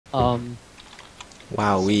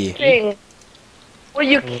Wowee. Thing where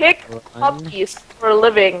you kick puppies for a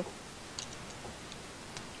living.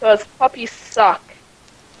 Because puppies suck.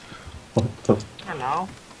 What the? I don't know.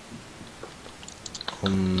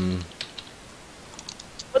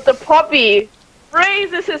 But the puppy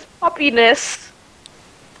raises his puppiness,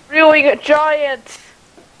 revealing a giant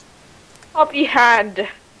puppy hand.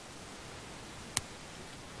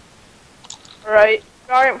 Alright,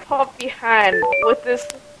 giant puppy hand with this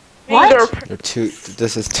fingerprint. You're too.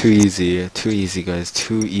 This is too easy. Too easy, guys.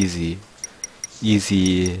 Too easy.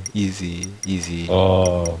 Easy.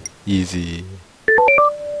 Oh. Easy.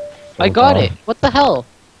 I got it. What the hell?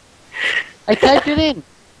 I typed it in.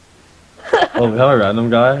 Oh, we have a random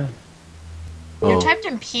guy? You Oh. typed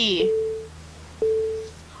in P.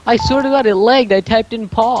 I sort of got it lagged. I typed in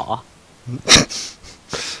paw.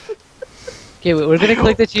 Okay, we're gonna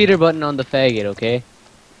click the cheater button on the faggot, okay?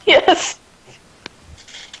 Yes.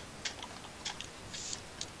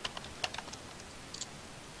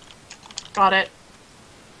 Got it.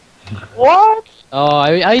 What? Oh,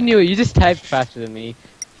 I knew it. You just typed faster than me.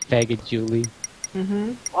 Faggot Julie.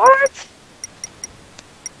 What?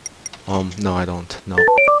 No, I don't. No.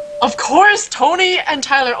 Of course, Tony and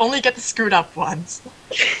Tyler only get the screwed up ones.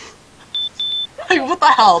 Like, what the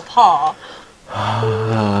hell, Paw?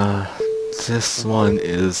 This one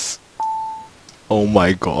is. Oh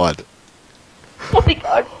my god. Oh my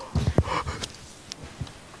god.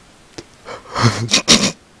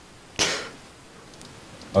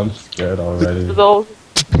 I'm scared already. Those.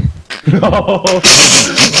 No!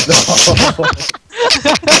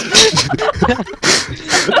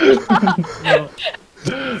 No!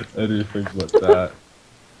 Anything but that.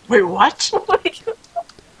 Wait, what? Oh my god.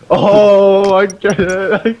 Oh, I get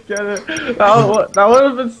it, I get it. That would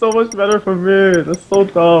have been so much better for me. That's so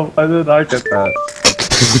dumb. I did not get that.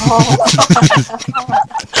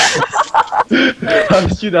 How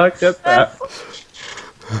did you not get that?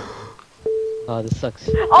 Oh, this sucks.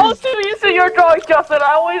 I was too used to your drawing, Justin.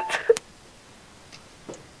 I always.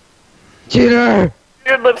 Cheater!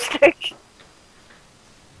 Your lipstick.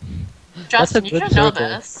 Justin, a you good should know circle.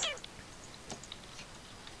 this.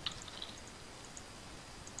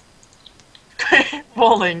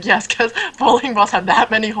 Bowling, yes, because bowling balls have that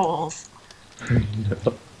many holes.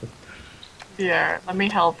 No. Here, let me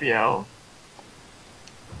help you.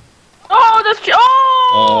 Oh, that's.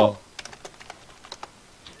 Oh! Oh.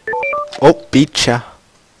 Oh, beat ya.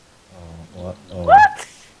 Oh, what? Oh. What?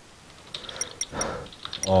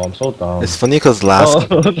 Oh, I'm so dumb. It's funny because last.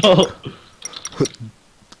 Oh, no.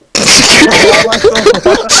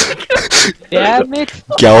 Damn it!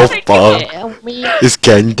 Galpa Damn me! is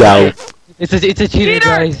Gandalf. It's a cheater, Cheater!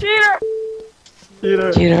 guys. Cheater!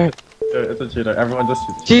 Cheater. Cheater! It's a cheater. Everyone just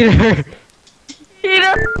Cheater!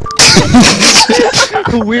 Cheater!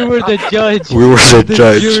 We were the judge. We were the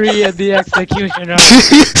judge. Jury and the executioner.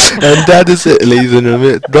 And that is it, ladies and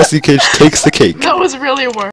gentlemen. Rusty Cage takes the cake. That was really worse.